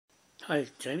Hi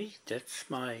Jamie, that's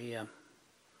my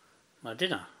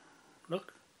dinner.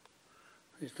 Look,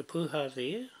 there's the puha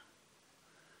there,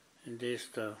 and there's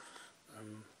the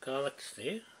garlics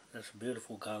there. That's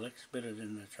beautiful garlics, better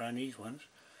than the Chinese ones.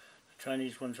 The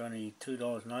Chinese ones are only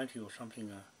 $2.90 or something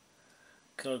a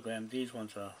kilogram. These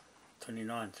ones are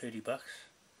 29, 30 bucks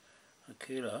a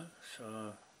kilo,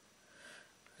 so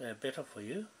they're better for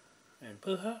you. And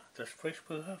puha, just fresh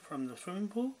puha from the swimming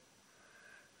pool.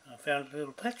 I found a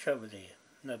little patch over there.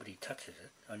 Nobody touches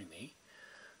it, only me.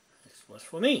 This was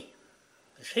for me.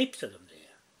 There's heaps of them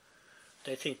there.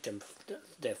 They think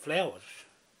they're flowers,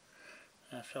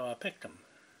 so I picked them.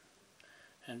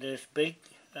 And there's big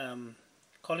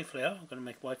cauliflower. I'm going to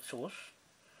make white sauce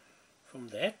from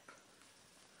that.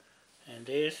 And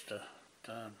there's the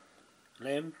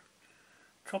lamb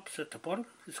chops at the bottom.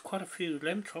 There's quite a few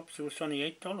lamb chops. It was only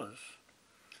 $8.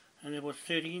 And it was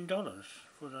 $13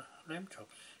 for the lamb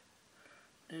chops.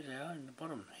 There they are in the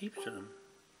bottom, heaps of them.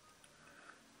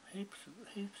 Heaps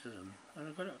of them. And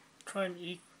I've got to try and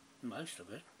eat most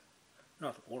of it.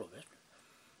 Not all of it.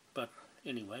 But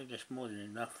anyway, there's more than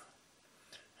enough.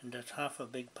 And that's half a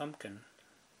big pumpkin.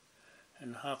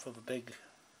 And half of a big,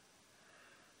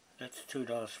 that's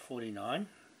 $2.49.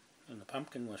 And the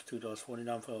pumpkin was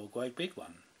 $2.49 for a great big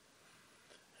one.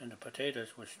 And the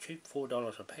potatoes was cheap,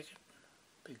 $4 a packet.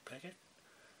 Big packet.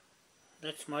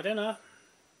 That's my dinner.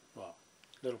 Well,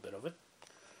 a little bit of it.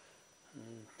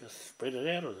 And just spread it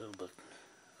out a little bit.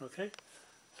 Okay,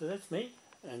 so that's me.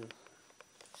 And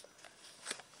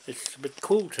it's a bit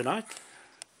cool tonight.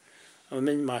 I'm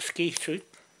in my ski suit.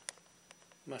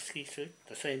 The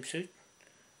same suit.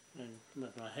 And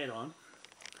with my hat on.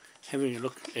 Having a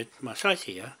look at my site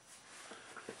here.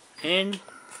 And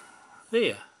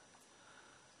there.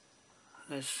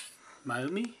 There's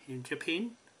Jaymie in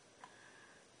Japan.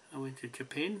 I went to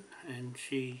Japan and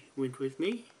she went with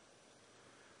me.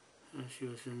 She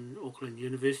was in Auckland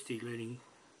University learning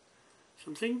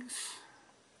some things.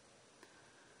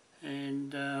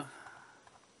 And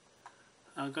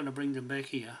I'm going to bring them back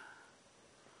here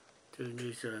to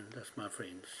New Zealand. That's my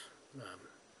friends.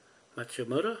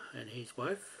 Matsumoto and his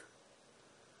wife.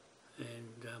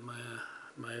 And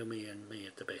Jaymie and me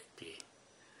at the back there.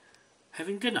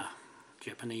 Having dinner,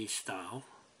 Japanese style.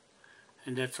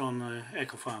 And that's on the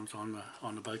aqua farms, on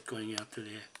the boat going out to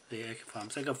their aqua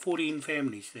farms. They got 14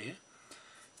 families there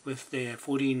with their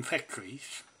 14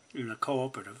 factories in a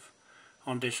cooperative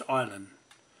on this island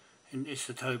in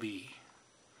Isitobi.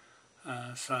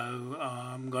 So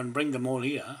I'm going to bring them all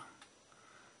here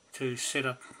to set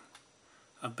up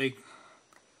a big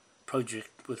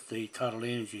project with the tidal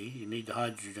energy. You need the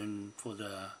hydrogen for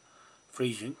the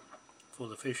freezing, for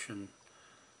the fish and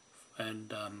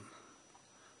the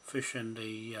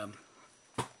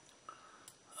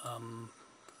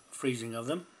freezing of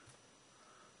them.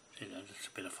 There you go, that's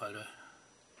a better photo.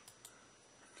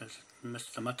 That's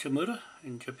Mr. Matsumoto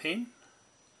in Japan.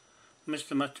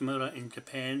 Mr. Matsumoto in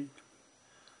Japan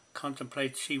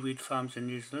contemplates seaweed farms in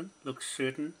New Zealand. Looks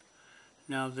certain.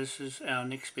 Now this is our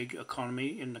next big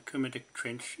economy in the Kermadec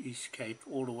Trench, East Cape,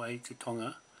 all the way to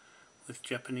Tonga, with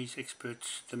Japanese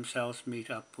experts themselves meet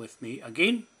up with me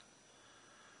again.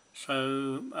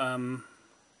 So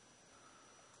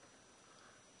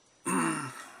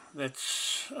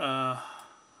that's I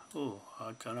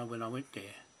don't know when I went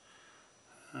there.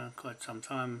 Quite some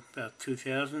time, about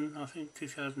 2000, I think,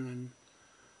 2000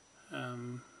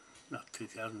 and not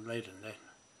 2000, later than that.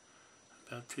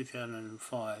 About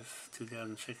 2005,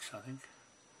 2006, I think,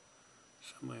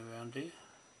 somewhere around there.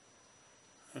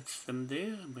 That's them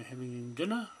there. We're having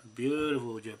dinner.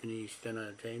 Beautiful Japanese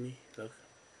dinner, Jaymie. Look.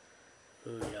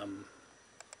 Oh, yum.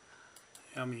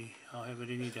 Yummy. I'll have it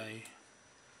any day.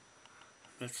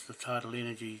 That's the tidal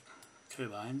energy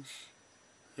turbines.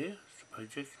 There, it's the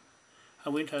project. I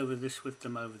went over this with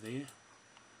them over there.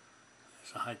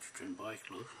 There's a hydrogen bike,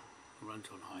 look. It runs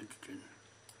on hydrogen.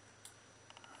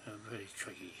 Very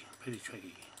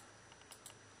tricky.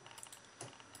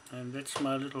 And that's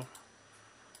my little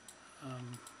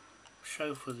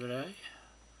show for the day.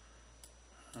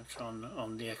 That's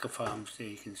on the aqua farms there,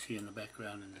 you can see in the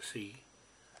background in the sea.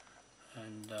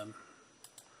 And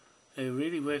they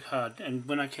really work hard. And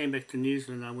when I came back to New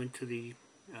Zealand, I went to the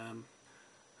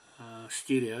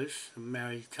studios,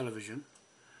 Maori Television,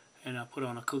 and I put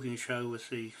on a cooking show with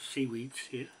the seaweeds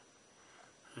here.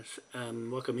 It's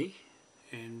wakame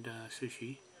and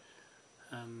sushi.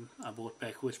 I brought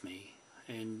back with me,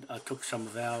 and I took some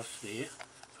of ours there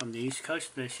from the East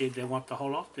Coast. They said they want the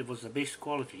whole lot. It was the best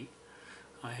quality.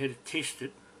 I had it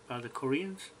tested by the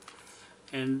Koreans,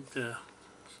 and the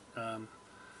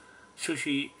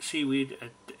sushi seaweed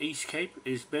at East Cape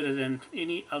is better than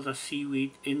any other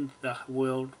seaweed in the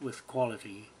world with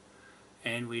quality,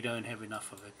 and we don't have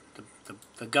enough of it.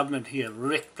 The government here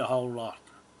wrecked the whole lot.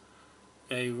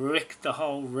 They wrecked the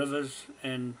whole rivers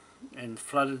and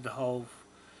flooded the whole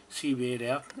seabed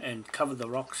out and covered the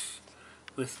rocks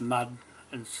with mud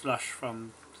and slush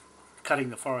from cutting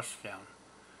the forests down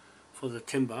for the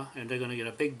timber, and they're going to get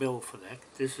a big bill for that.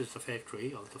 This is the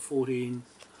factory of the 14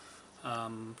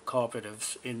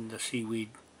 cooperatives in the seaweed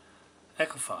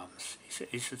aquafarms,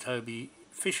 Isatobi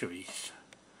fisheries.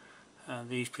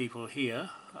 These people here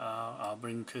I'll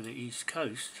bring to the east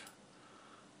coast,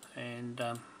 and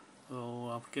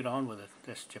we'll get on with it.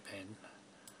 That's Japan.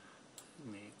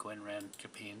 Me going around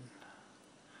Japan.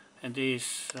 And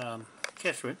there's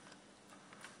Catherine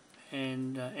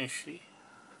and Ashley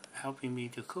helping me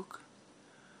to cook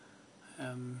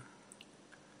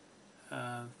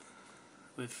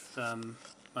with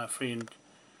my friend,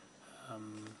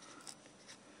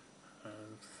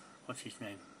 what's his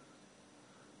name?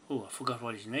 Oh, I forgot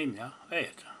what his name now.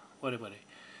 Whatever.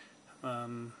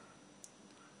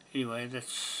 Anyway,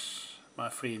 that's my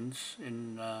friends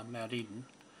in Mount Eden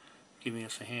giving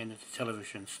us a hand at the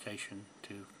television station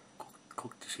to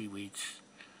cook the seaweeds,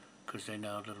 because they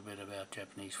know a little bit about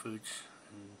Japanese foods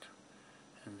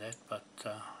and that. But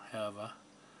however,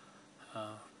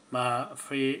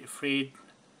 Fred,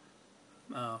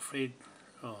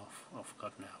 oh, I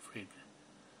forgot now. Fred,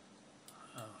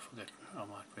 I forget. I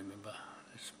might remember.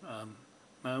 It's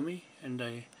Naomi, and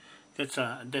that's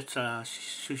a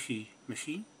sushi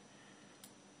machine.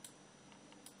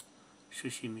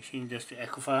 That's the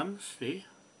aquafarms there.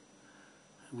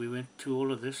 We went to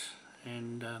all of this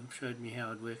and showed me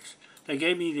how it works. They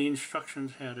gave me the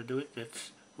instructions how to do it.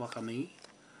 That's wakame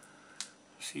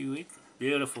seaweed,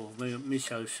 beautiful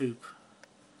miso soup.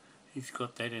 It's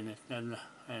got that in it, and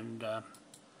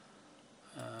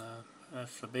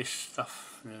that's the best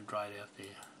stuff, dried out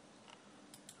there.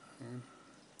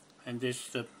 And there's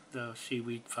the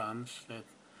seaweed farms that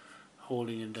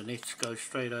hauling in the nets go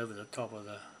straight over the top of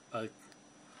the boat,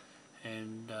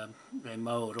 and they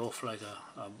mow it off like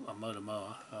a motor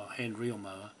mower, a hand reel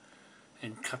mower,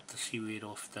 and cut the seaweed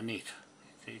off the net.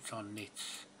 It's on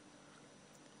nets.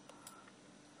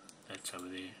 That's over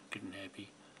there, getting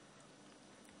happy.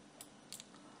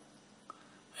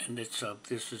 And it's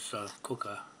this is a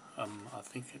cooker, I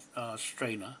think it's a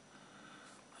strainer,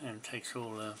 and takes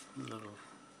all the little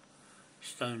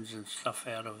stones and stuff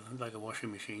out of, like a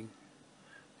washing machine,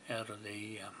 out of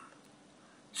the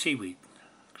seaweed.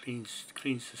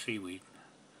 Cleans the seaweed,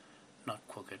 not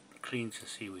cook it, cleans the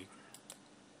seaweed.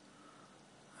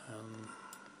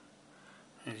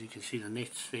 As you can see, the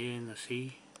nets there in the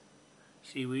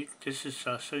seaweed. This is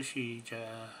sushi,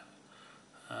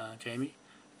 Jaymie.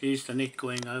 There's the net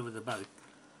going over the boat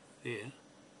there.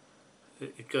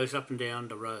 It goes up and down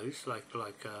the rows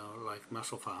like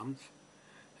mussel farms,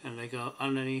 and they go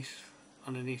underneath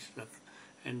the,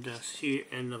 and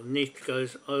the net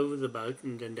goes over the boat,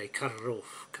 and then they cut it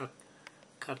off, cut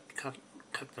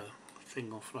the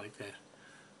thing off like that,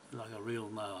 like a real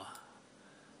mower,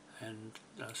 and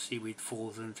the seaweed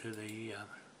falls into the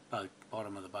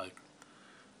bottom of the boat.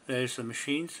 There's the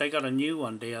machines. They got a new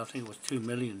one there. I think it was $2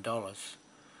 million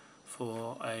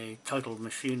for a total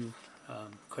machine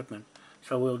equipment.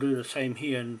 So we'll do the same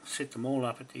here and set them all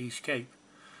up at the East Cape,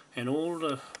 and all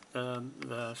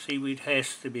the seaweed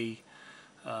has to be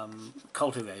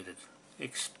cultivated.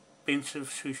 Expensive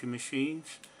sushi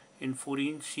machines in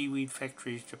 14 seaweed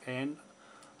factories, Japan.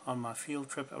 On my field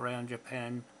trip around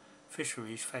Japan,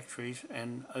 fisheries factories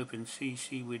and open sea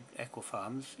seaweed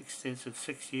aquafarms, extensive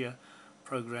 6-year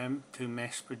program to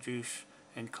mass produce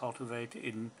and cultivate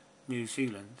in New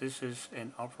Zealand. This is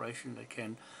an operation that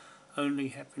can only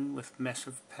happen with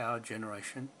massive power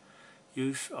generation,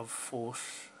 use of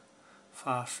force,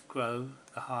 fast grow,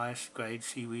 the highest grade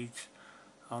seaweeds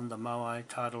on the Moai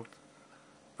tidal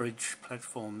bridge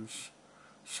platforms,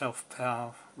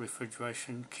 self-power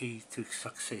refrigeration key to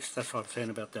success. That's what I'm saying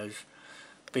about those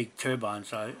big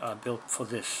turbines I built for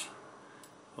this,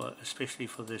 well, especially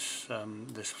for this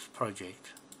this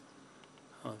project.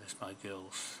 Oh, there's my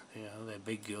girls. They're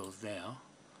big girls now.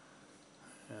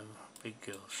 Big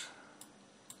girls.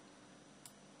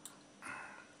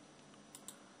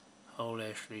 Old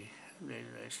Ashley. There's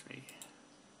Ashley.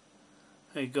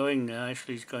 They're going now.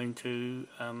 Ashley's going to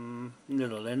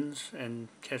Netherlands, and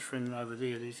Catherine over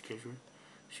there's Catherine.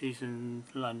 She's in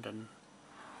London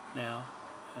now,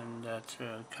 and that's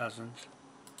her cousins.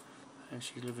 And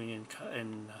she's living in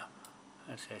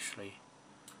that's Ashley.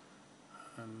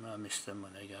 I miss them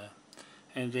when they go.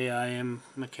 And there I am,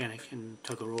 mechanic in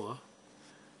Tokoroa,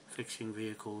 fixing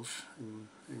vehicles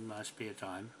in my spare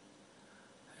time,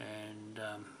 and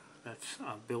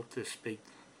I built this big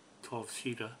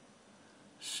 12-seater,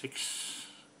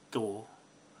 6-door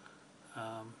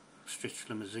stretch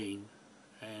limousine,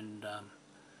 and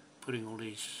putting all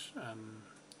these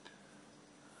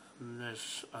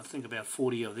there's I think about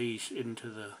 40 of these into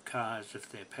the car as if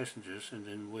they're passengers, and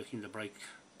then working the brake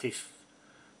test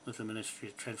with the Ministry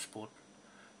of Transport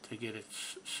to get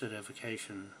its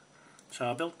certification.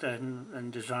 So I built that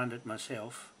and designed it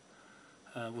myself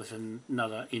with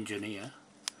another engineer,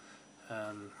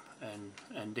 and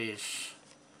there's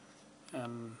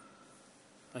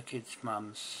the kids'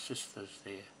 mums, sisters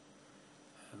there.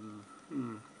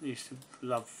 Used to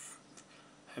love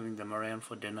having them around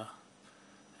for dinner,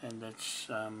 and that's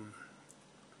oh,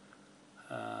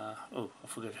 I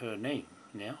forget her name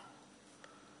now.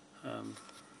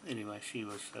 Anyway, she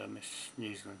was Miss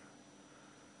New Zealand.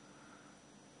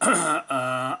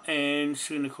 And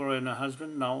Sue Nicora and her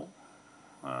husband, Noel.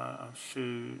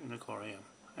 Sue Nicora,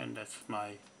 and that's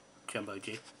my jumbo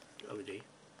jet over there.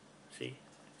 See,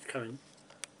 it's coming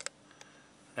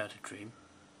out a dream.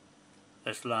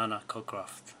 That's Lana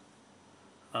Cockcroft.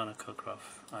 Lana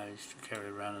Cockcroft. I used to carry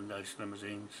around in those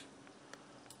limousines.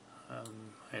 I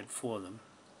had 4 of them.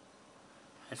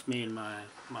 That's me and my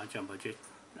jumbo jet,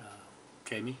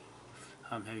 Jaymie.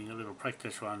 I'm having a little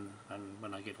practice run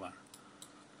when I get one.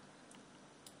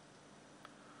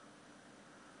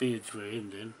 Beards were in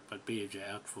then, but beards are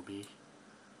out for me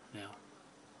now.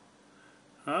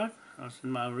 Alright, I was in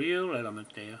my real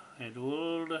element there. I had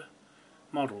all the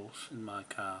models in my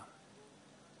car.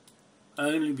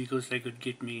 Only because they could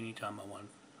get me anytime I want.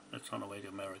 That's on the way to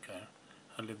America.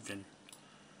 I lived in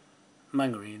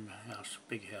Mangere in the house,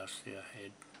 big house there I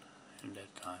had in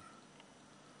that time.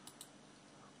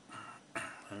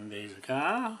 And there's a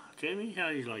car. Jaymie, how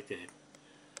do you like that?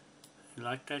 You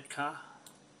like that car?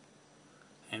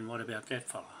 And what about that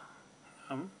fella?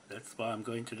 That's why I'm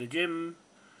going to the gym.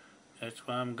 That's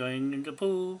why I'm going in the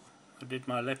pool. I did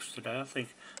my laps today. I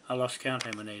think I lost count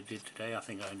how many I did today. I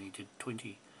think I only did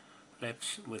 20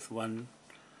 laps with one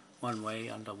way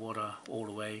underwater all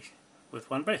the way with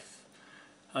one breath.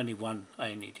 Only one.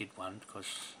 I only did one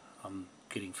because I'm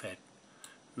getting fat.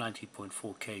 90.4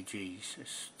 kgs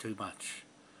is too much.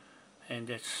 And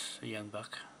that's a young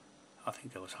buck. I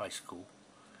think that was high school.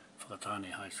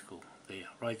 Whakatane High School. There,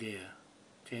 right there.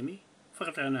 Jaymie?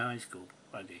 Whakatane High School,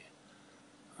 right there.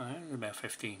 Alright, about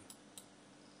 15.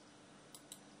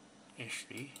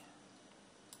 Ashley.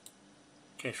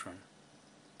 Catherine.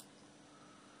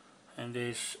 And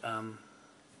there's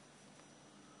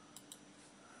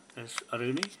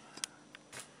Aruni.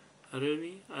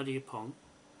 Aruni Adiapong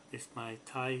is my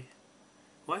Thai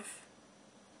wife.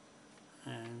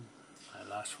 And my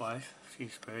last wife,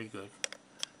 she's very good.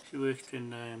 She worked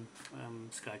in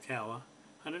Sky Tower.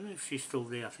 I don't know if she's still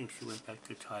there. I think she went back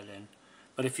to Thailand.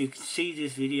 But if you can see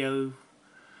this video,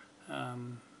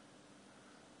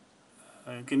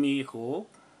 give me a call.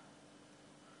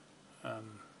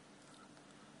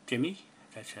 Jimmy,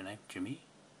 that's her name, Jimmy.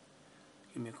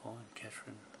 Give me a call. And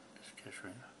Catherine, that's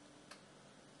Catherine.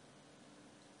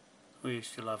 We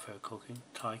used to love her cooking,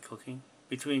 Thai cooking.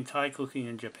 Between Thai cooking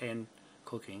and Japan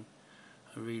cooking,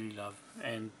 I really love,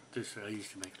 and this I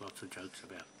used to make lots of jokes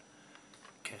about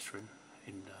Catherine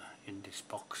in this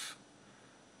box.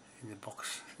 In the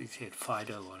box, it said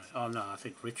Fido on it. Oh no, I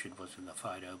think Richard was in the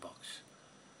Fido box.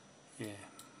 Yeah.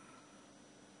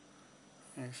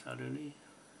 Yes, Aruni.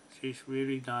 She's a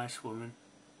really nice woman.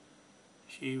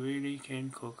 She really can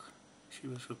cook. She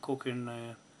was a cook in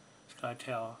Sky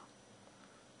Tower,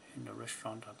 in the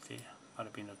restaurant up there. Might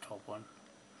have been the top one.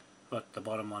 But the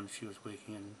bottom one she was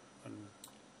working in when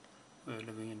we were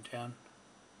living in town.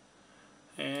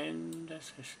 And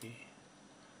that's Ashley.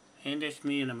 And that's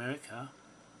me in America.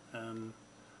 I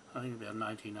think about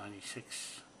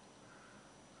 1996.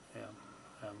 Yeah,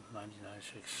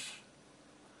 1996.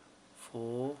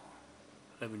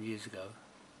 11 years ago.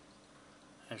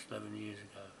 That's 11 years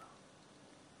ago.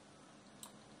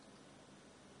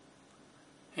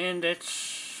 And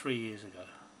that's 3 years ago.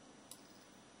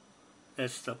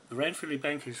 That's the Ranfurly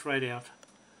Bank is right out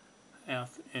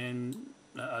in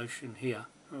the ocean here,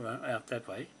 out that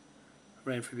way.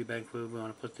 Ranfurly Bank, where we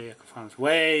want to put the eco farms,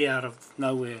 way out of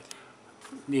nowhere,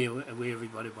 near where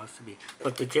everybody wants to be.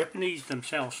 But the Japanese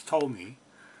themselves told me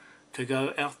to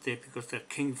go out there because the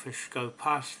kingfish go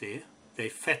past there. They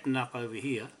fatten up over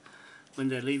here. When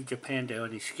they leave Japan, they're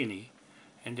only skinny,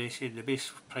 and they said the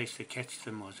best place to catch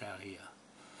them was out here.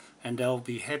 And they'll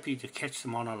be happy to catch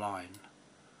them on a line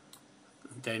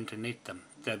than to net them.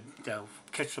 They'll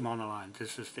catch them on a line.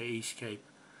 This is the East Cape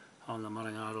on the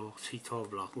Marangaro C12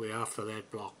 block. We're after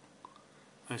that block.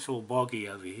 It's all boggy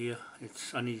over here.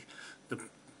 It's only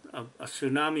a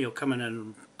tsunami will come in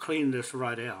and clean this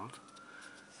right out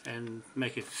and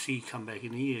make it sea come back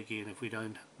in here again if we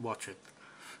don't watch it.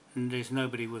 And there's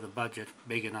nobody with a budget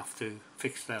big enough to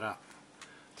fix that up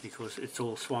because it's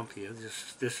all swampy.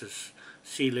 This is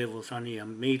sea level's only a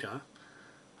metre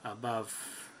above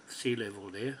sea level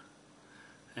there,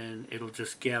 and it'll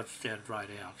just gouge that right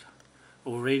out.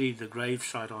 Already the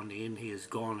gravesite on the end here has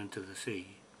gone into the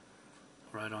sea.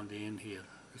 Right on the end here.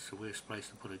 It's the worst place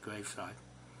to put a gravesite.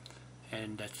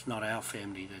 And that's not our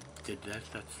family that did that,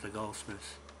 that's the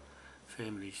Goldsmiths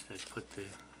families that put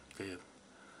their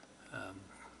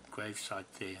gravesite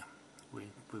there.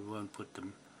 We won't put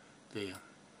them there.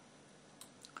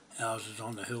 Ours is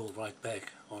on the hill right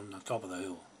back, on the top of the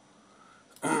hill.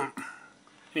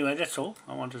 Anyway, that's all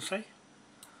I want to say.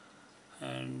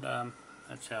 And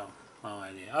that's my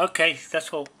idea. Okay, that's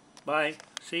all. Bye.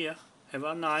 See ya. Have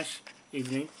a nice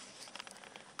evening.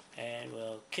 And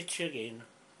we'll catch you again.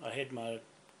 I had my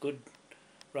good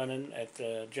run-in at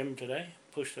the gym today.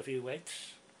 Pushed a few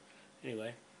weights.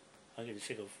 Anyway, I'm getting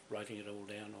sick of writing it all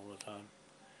down all the time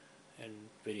and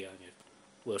videoing it.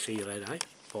 We'll see you later, eh?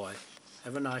 Bye.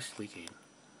 Have a nice weekend.